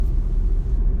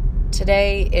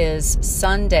Today is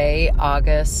Sunday,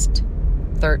 August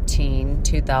 13,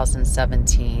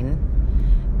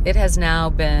 2017. It has now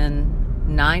been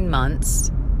 9 months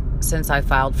since I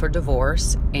filed for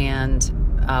divorce, and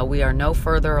we are no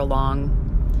further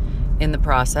along in the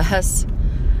process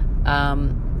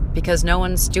because no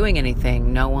one's doing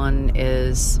anything. No one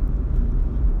is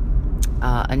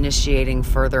initiating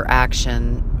further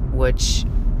action, which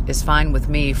is fine with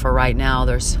me for right now.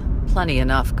 There's plenty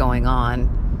enough going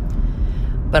on.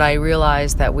 But I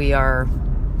realize that we are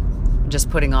just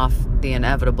putting off the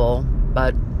inevitable,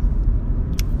 but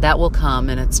that will come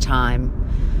in its time.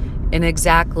 In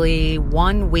exactly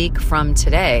 1 week from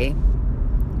today,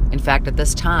 in fact, at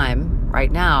this time, right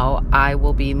now, I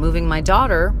will be moving my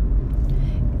daughter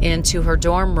into her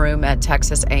dorm room at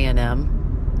Texas A&M.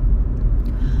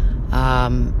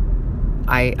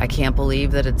 I can't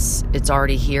believe that it's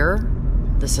already here.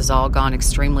 This has all gone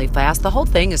extremely fast. The whole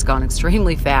thing has gone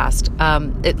extremely fast.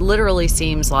 It literally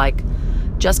seems like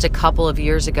just a couple of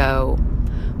years ago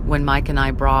when Mike and I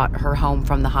brought her home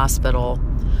from the hospital.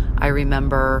 I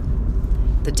remember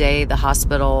the day the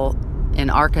hospital in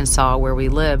Arkansas where we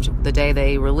lived, the day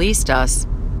they released us,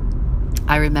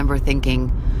 I remember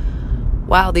thinking,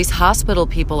 wow, these hospital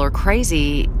people are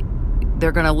crazy.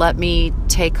 They're going to let me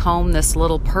take home this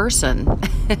little person.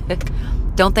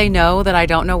 Don't they know that I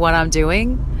don't know what I'm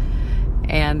doing?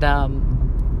 And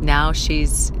now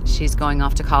she's going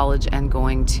off to college and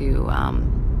going to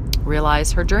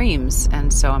realize her dreams.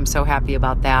 And so I'm so happy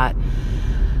about that.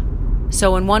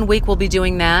 So in 1 week we'll be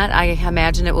doing that. I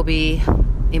imagine it will be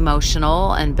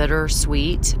emotional and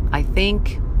bittersweet. I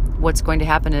think what's going to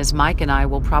happen is Mike and I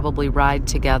will probably ride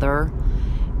together,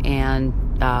 and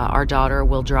our daughter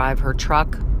will drive her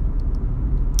truck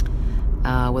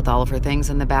with all of her things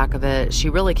in the back of it. She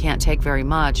really can't take very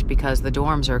much because the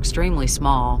dorms are extremely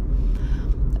small.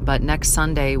 But next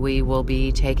Sunday we will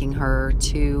be taking her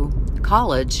to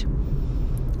college.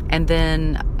 And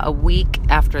then a week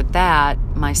after that,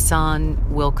 my son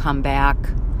will come back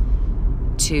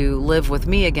to live with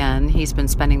me again. He's been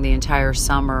spending the entire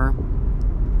summer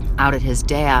out at his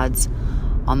dad's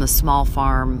on the small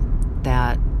farm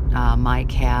that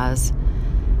Mike has.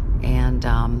 And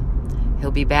he'll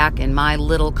be back in my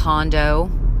little condo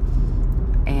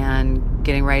and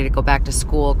getting ready to go back to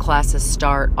school. Classes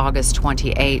start August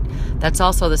 28th. That's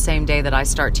also the same day that I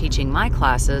start teaching my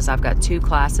classes. I've got 2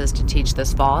 classes to teach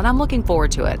this fall, and I'm looking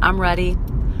forward to it. I'm ready.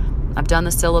 I've done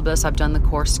the syllabus. I've done the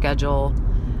course schedule.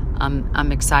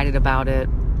 I'm excited about it.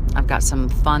 I've got some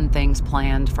fun things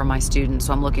planned for my students,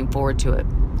 so I'm looking forward to it.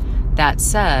 That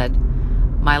said,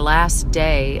 my last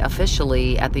day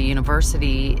officially at the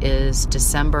university is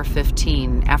December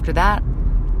 15. After that,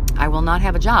 I will not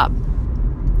have a job.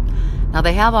 Now,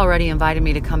 they have already invited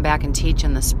me to come back and teach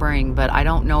in the spring, but I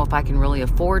don't know if I can really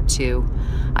afford to.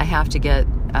 I have to get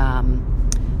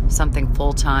something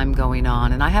full-time going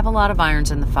on, and I have a lot of irons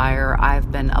in the fire.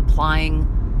 I've been applying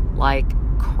like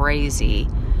crazy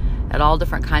at all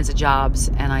different kinds of jobs,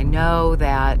 and I know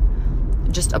that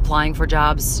just applying for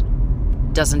jobs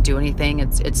doesn't do anything.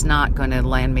 It's not going to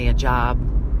land me a job.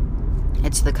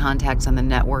 It's the contacts and the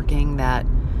networking that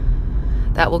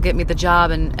will get me the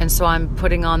job, and so I'm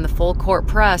putting on the full court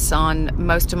press on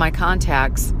most of my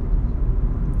contacts,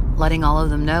 letting all of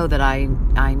them know that I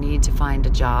need to find a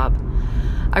job.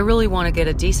 I really want to get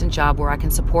a decent job where I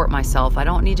can support myself. I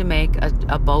don't need to make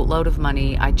a boatload of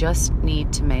money. I just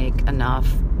need to make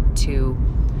enough to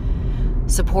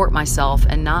support myself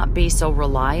and not be so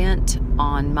reliant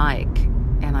on Mike.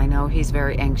 And I know he's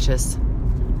very anxious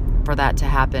for that to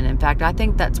happen. In fact, I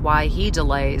think that's why he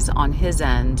delays on his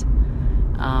end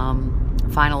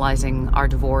finalizing our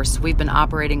divorce. We've been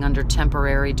operating under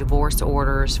temporary divorce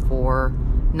orders for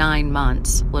 9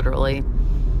 months, literally.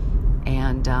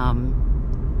 And I'm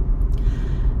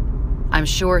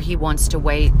sure he wants to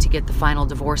wait to get the final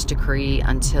divorce decree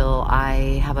until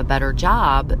I have a better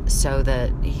job so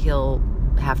that he'll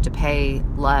have to pay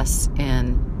less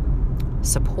in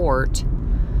support.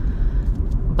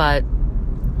 But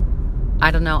I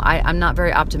don't know. I'm not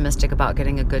very optimistic about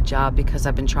getting a good job because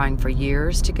I've been trying for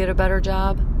years to get a better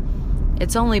job.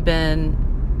 It's only been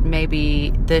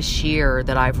maybe this year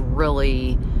that I've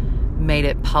really made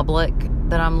it public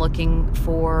that I'm looking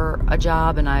for a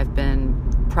job, and I've been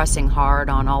pressing hard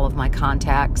on all of my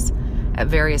contacts at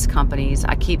various companies.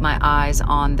 I keep my eyes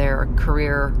on their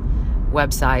career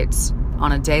websites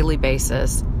on a daily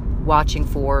basis, watching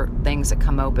for things that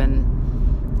come open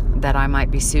that I might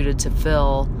be suited to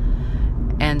fill.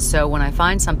 And so when I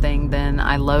find something, then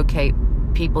I locate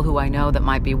people who I know that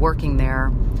might be working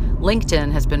there.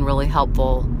 LinkedIn has been really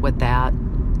helpful with that.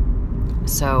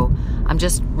 So I'm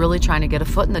just really trying to get a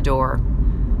foot in the door.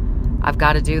 I've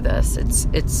got to do this.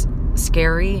 It's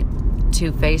scary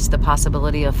to face the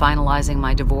possibility of finalizing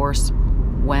my divorce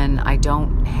when I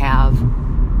don't have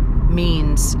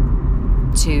means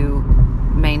to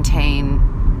maintain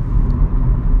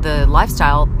the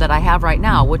lifestyle that I have right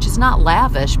now, which is not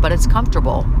lavish, but it's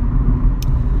comfortable.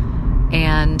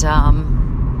 And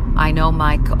I know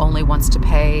Mike only wants to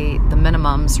pay the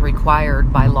minimums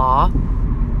required by law.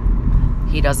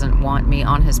 He doesn't want me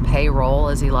on his payroll,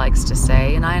 as he likes to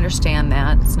say, and I understand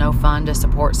that. It's no fun to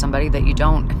support somebody that you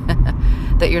don't,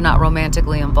 that you're not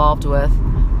romantically involved with.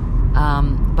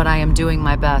 But I am doing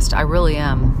my best. I really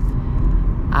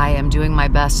am. I am doing my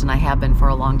best, and I have been for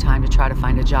a long time, to try to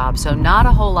find a job. So not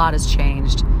a whole lot has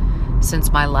changed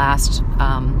since my last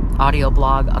audio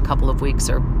blog a couple of weeks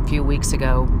or a few weeks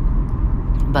ago.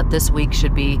 But this week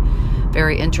should be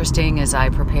very interesting as I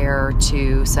prepare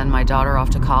to send my daughter off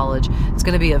to college. It's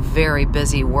going to be a very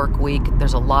busy work week.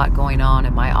 There's a lot going on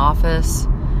in my office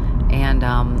and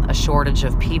a shortage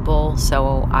of people,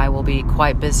 so I will be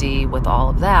quite busy with all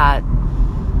of that,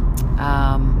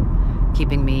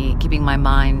 keeping my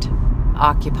mind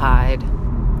occupied.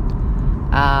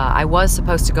 I was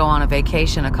supposed to go on a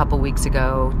vacation a couple weeks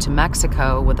ago to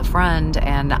Mexico with a friend,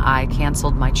 and I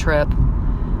canceled my trip.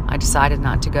 I decided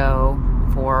not to go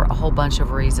for a whole bunch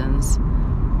of reasons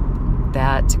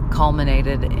that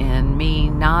culminated in me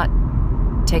not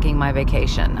taking my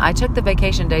vacation. I took the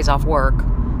vacation days off work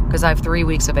because I have 3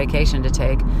 weeks of vacation to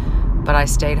take, but I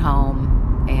stayed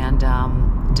home and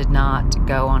did not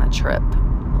go on a trip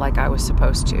like I was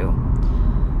supposed to.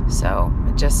 So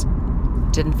it just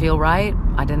didn't feel right.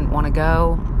 I didn't want to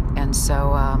go, and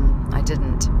so I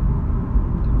didn't.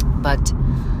 But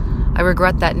I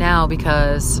regret that now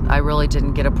because I really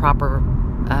didn't get a proper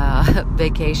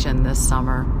vacation this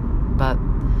summer. But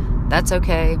that's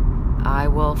okay. I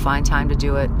will find time to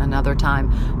do it another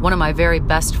time. One of my very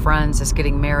best friends is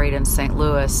getting married in St.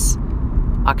 Louis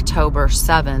October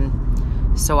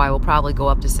 7, so I will probably go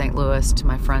up to St. Louis to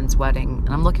my friend's wedding, and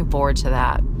I'm looking forward to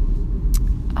that,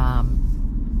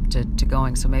 to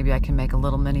going, so maybe I can make a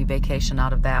little mini vacation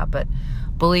out of that. But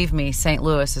believe me, St.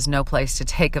 Louis is no place to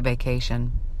take a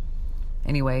vacation.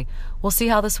 Anyway, we'll see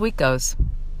how this week goes.